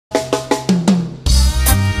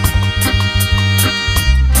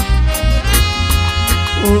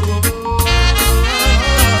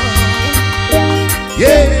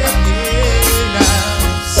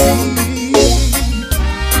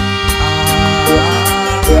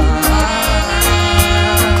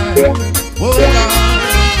Oh Lord.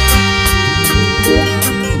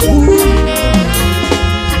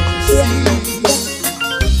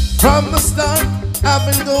 From the start, I've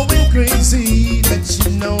been going crazy. Let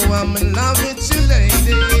you know I'm in love with you,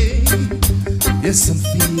 lady. Yes, I'm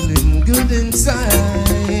feeling good inside.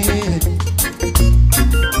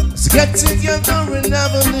 Let's get together and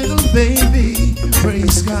have a little baby.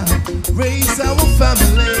 Praise God, raise our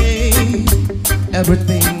family.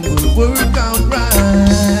 Everything will work out right.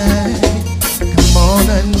 Come on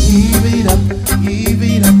and give it up,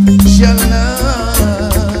 your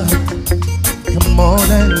love. Come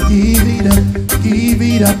on and give it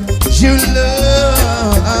up, your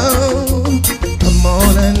love. Come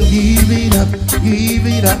on and give it up,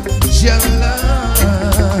 your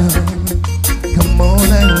love. Come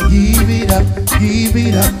on and give it up,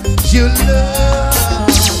 your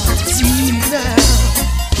love. See now,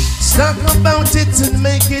 talk about it and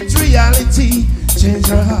make it reality.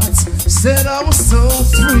 Change our hearts, set our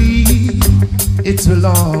souls free. It will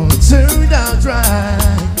all turn out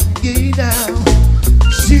right. Yeah, now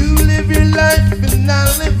you live your life and I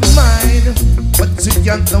live mine, but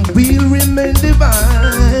together we'll remain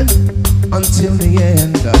divine until the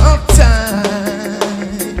end of time.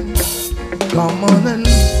 Come on and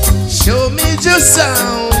show me just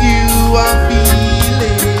how you are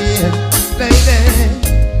feeling, lady.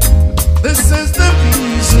 This is the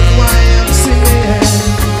reason why I'm singing.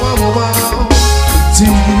 Whoa, whoa, whoa. To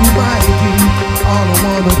you, my king, all I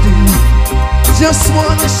wanna do, just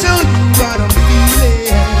wanna show you what I'm feeling.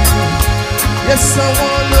 Yes, I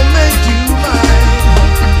wanna make you mine.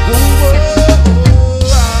 Whoa, whoa,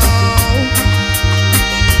 whoa.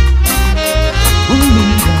 Ooh,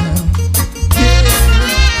 yeah.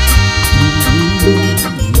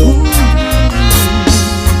 Ooh, ooh.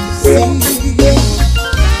 See.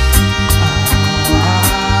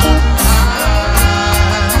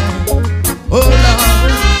 Oh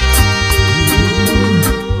Lord,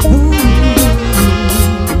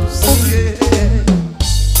 yeah.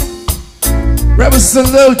 Rebel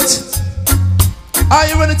salute. Are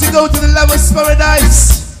you ready to go to the lover's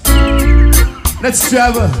paradise? Let's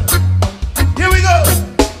travel. Here we go.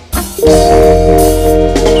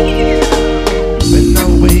 When I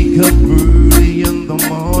wake up early in the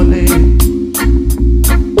morning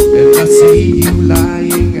and I see you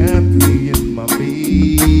lying happy in my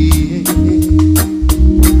bed,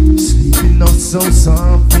 sleeping not so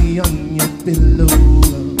softly on your pillow,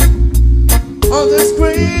 all those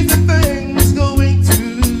crazy things going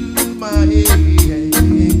through my head.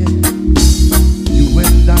 You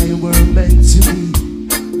and I were meant to be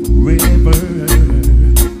forever.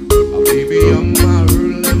 Oh, baby, on my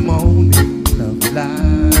early morning love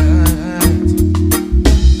light.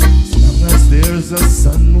 As long as there's a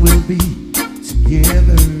sun, we'll be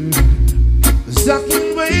together. 'Cause I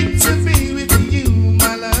can't wait to be with you,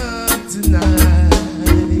 my love, tonight.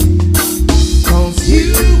 'Cause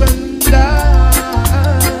you and I,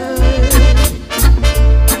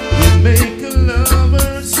 we make a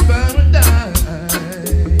lover's paradise.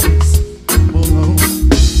 Oh,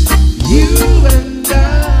 you and I,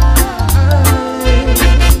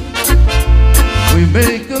 we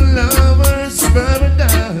make a lover's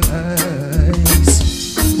paradise.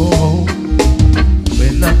 Oh,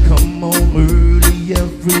 when I come home early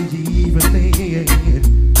every evening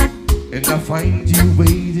and I find you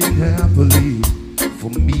waiting happily for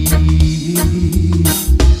me,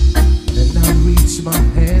 then I reach my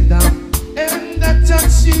hand out and I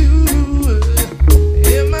touch you.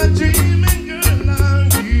 Am I dreaming, girl? Are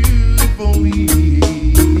you for me?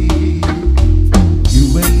 You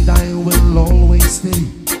and I will always stay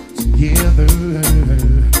together.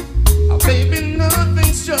 Oh, baby,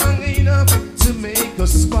 nothing's strong enough to make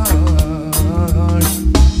us spark.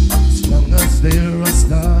 As long as there are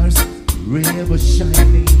stars forever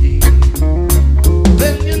shining,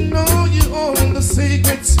 then you know you own the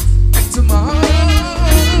secrets to my heart.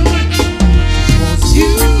 'Cause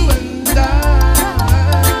you and I,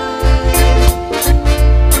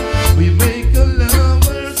 we make a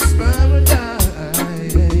lover's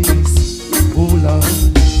paradise. Oh Lord,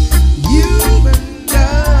 you and I,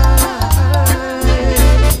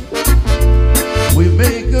 we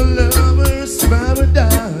make a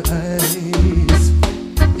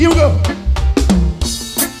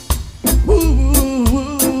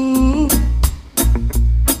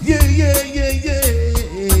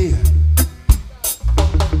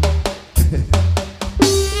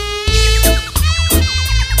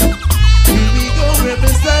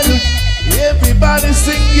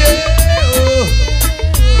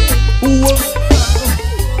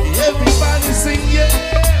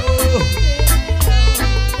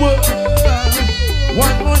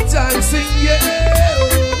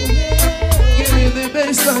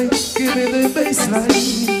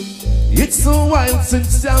It's a while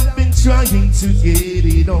since I've been trying to get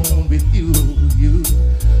it on with you.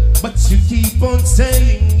 But you keep on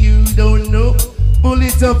saying you don't know. Pull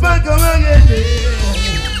it up and come again.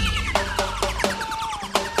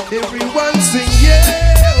 Everyone sing yeah.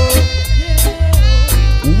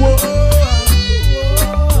 Whoa.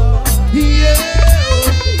 Yeah.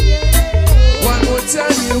 One more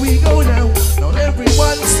time, here we go now. Now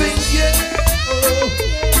everyone sing yeah.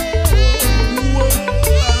 Whoa.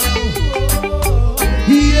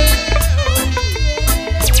 Yeah.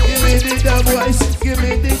 Give me the dub voice, give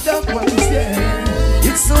me the dub voice, yeah.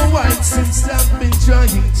 It's so white since I've been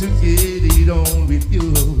trying to get it on with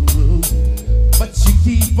you. But you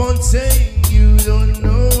keep on saying you don't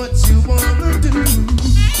know what you wanna do.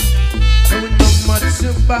 Don't know much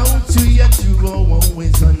about you, yet you are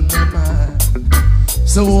always on my mind.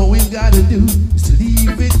 So all we've gotta do is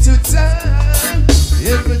leave it to time.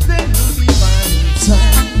 Everything will be fine in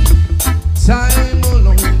time. Time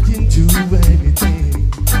alone can do anything.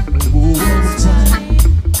 Oh,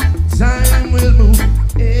 time will move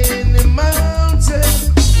any mountain.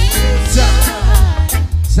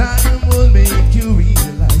 Time will make you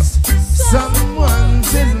realize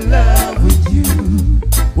someone's in love with you.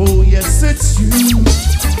 Oh yes, it's you.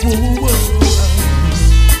 Oh,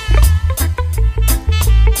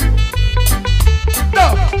 no.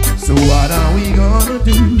 So what are we gonna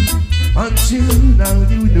do until now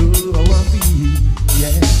you know how I feel?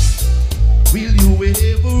 Yes. Will you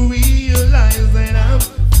ever realize that I'm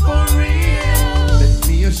for real? Let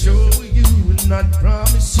me assure you and not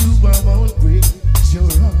promise you I won't break your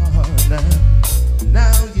heart now.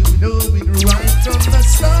 Now you know it right from the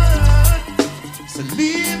start. So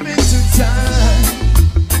leave it to time.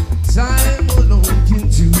 Time alone can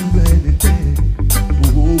do anything.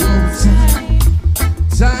 Oh,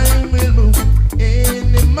 time will move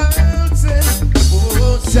any mountain.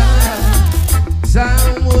 Oh,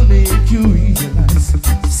 time will make you realize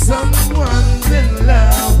someone's in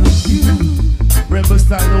love with you. Remember,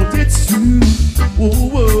 style out, it's true.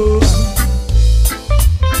 Oh, oh.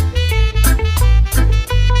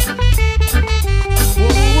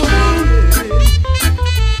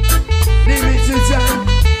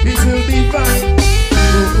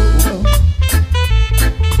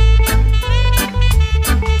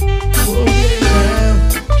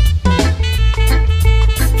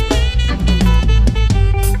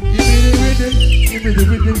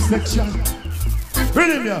 Section.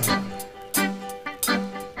 Rhythm, yeah.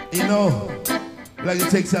 You know, I'd like to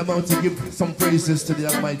take time out to give some praises to the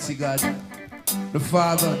Almighty God, the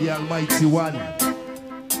Father, the Almighty One.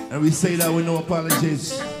 And we say that with no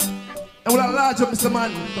apologies. And with a large up Mr.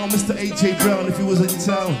 Man, or Mr. A.J. Brown, if he was in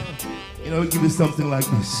town, you know, we'll give you something like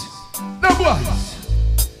this. Now,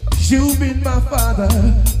 boys, you've been my father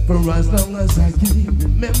for as long as I can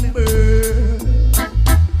remember.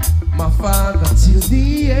 My father till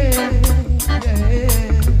the end, yeah.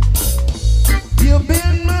 You've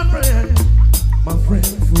been my friend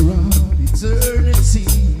for all eternity.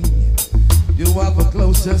 You are the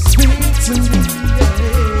closest thing to me,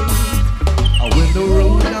 yeah. When the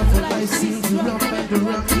road of life seems rough and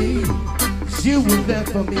rocky, you were there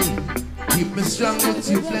for me. Keep me strong with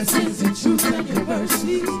your blessings, your truth and your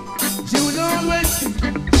mercy. You will always be.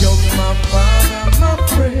 You're my father, my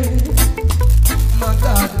friend, my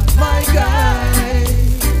God, my guide.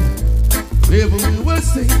 Wherever we will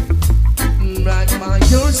sing, right by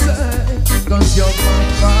your side. Cause you're my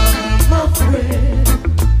father, my friend,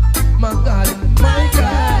 my God, my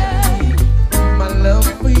guide. My love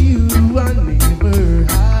for you I never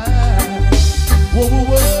hide. Whoa, whoa,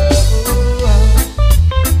 whoa.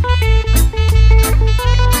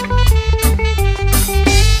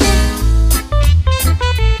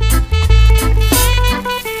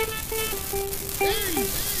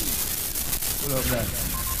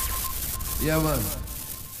 Yeah, man.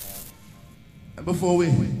 And before we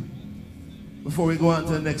go on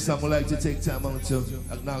to the next song, we'd like to take time out to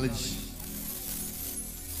acknowledge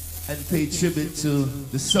and pay tribute to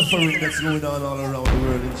the suffering that's going on all around the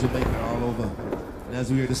world, in Jamaica, all over. And as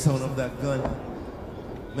we hear the sound of that gun,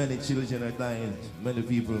 many children are dying, many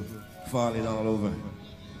people falling all over.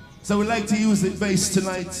 So we'd like to use the bass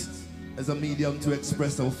tonight as a medium to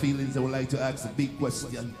express our feelings. I would like to ask a big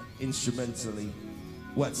question instrumentally.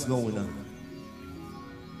 What's going on?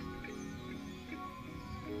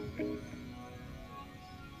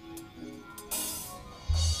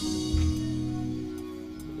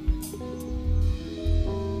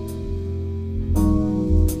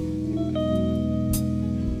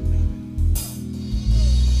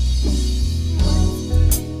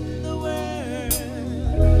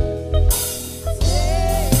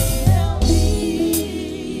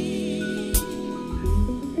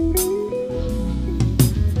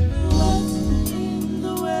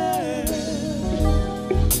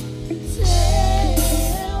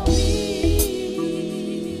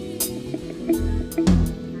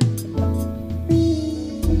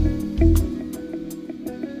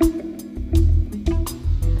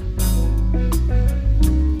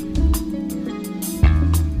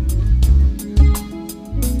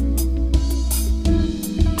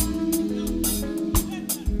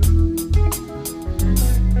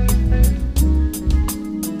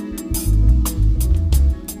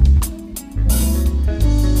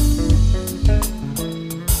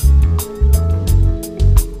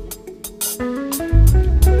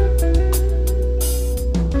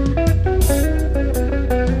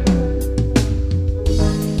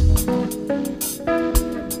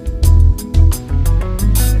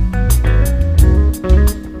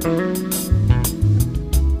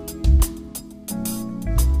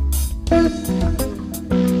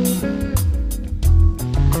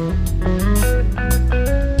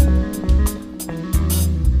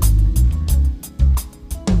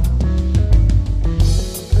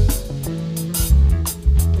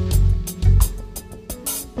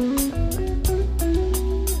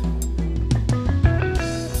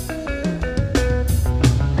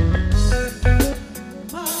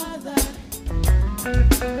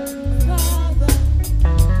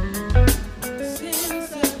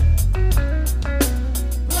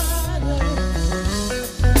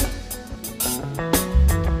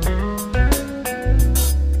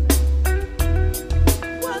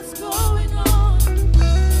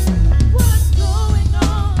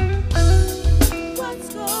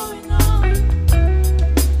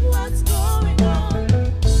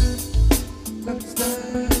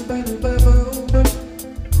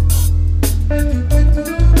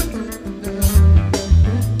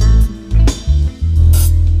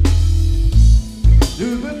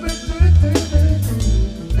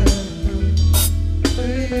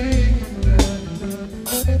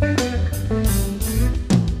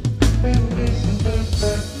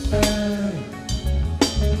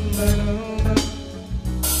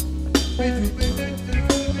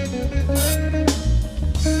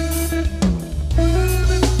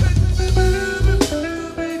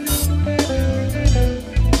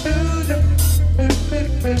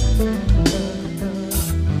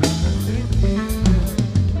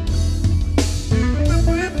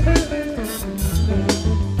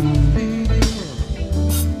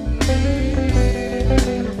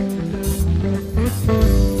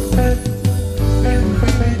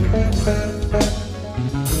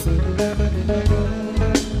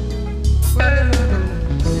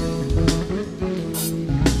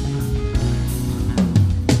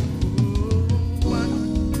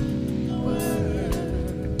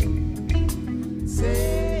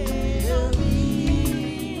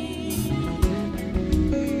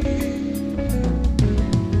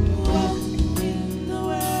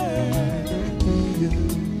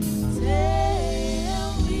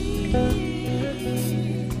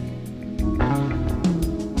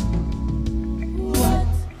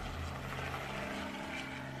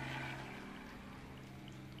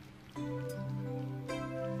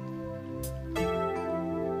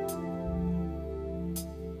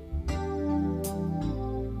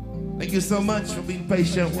 Thank you so much for being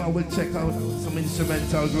patient while we'll check out some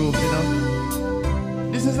instrumental grooves, you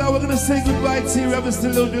know. This is how we're gonna say goodbye to you, Rebel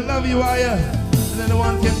Salute. We love you, are ya? And then the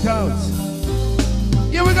one can count.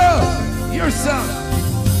 Here we go, your song.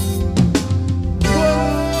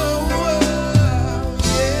 Whoa, whoa,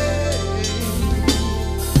 yeah,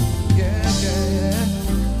 yeah, yeah, yeah.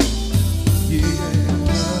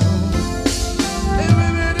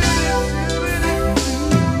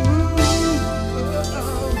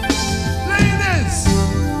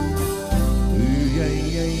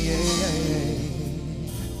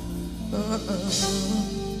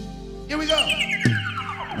 Here we go.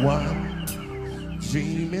 One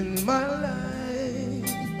dream in my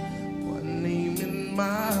life, one name in my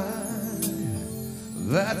heart.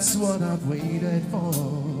 That's what I've waited for.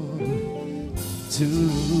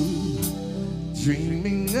 Two,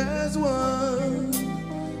 dreaming as one.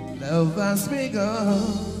 Love has begun,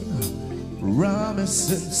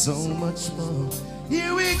 promising so much more.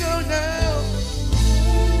 Here we go now.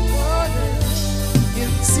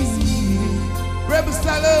 See, Rebel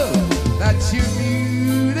Salute, that you're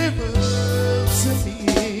beautiful to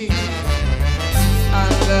me. I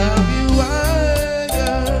love you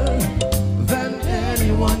higher than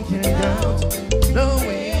anyone can count.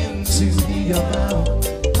 Knowing to the amount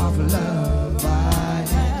of love I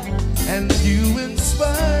have, and you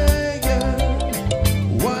inspire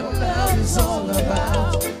what love is all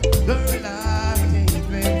about. Girl, I can't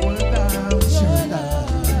live without your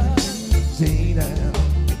love. Say that.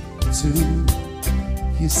 Two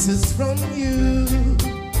kisses from you,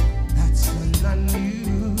 that's when I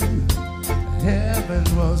knew heaven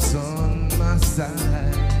was on my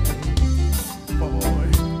side.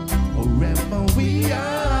 Forever we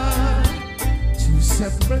are two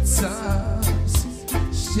separate sides,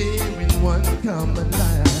 sharing one common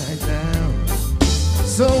life now.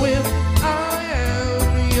 So if I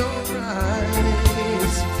am your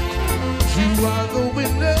prize, you are the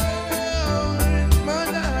winner.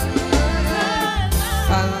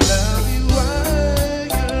 I love you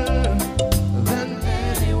higher than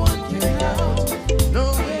anyone can count.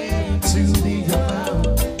 Knowing to the amount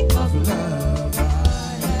of love I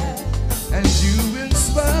have, and you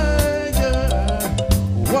inspire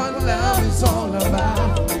what love is all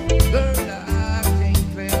about. Girl, I can't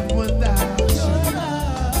live without your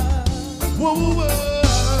love. Whoa, whoa,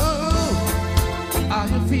 are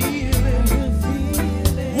you feeling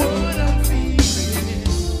what I'm feeling?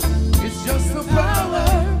 It's just the power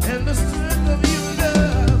and the strength of your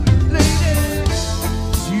love, lady.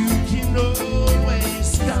 You can always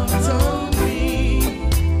count on me,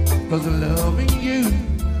 'cause loving you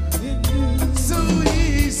so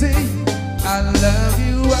easy. I love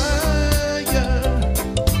you higher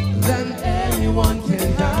than anyone can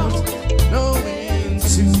count. Knowing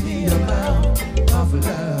to the amount of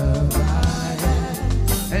love I have,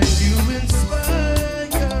 and you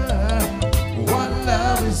inspire what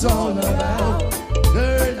love is all about.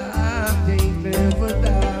 Girl, I can't live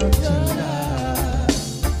without your love.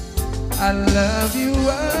 I love you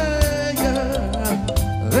higher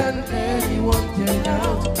than anyone can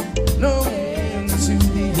count. Knowing to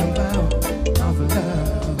the amount of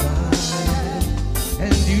love I have,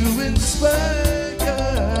 and you inspire.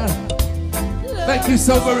 Thank you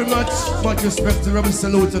so very much. Much respect to Rebel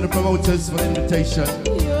Salute and the promoters for the invitation.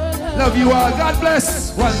 Love you all. God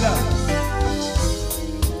bless. One love.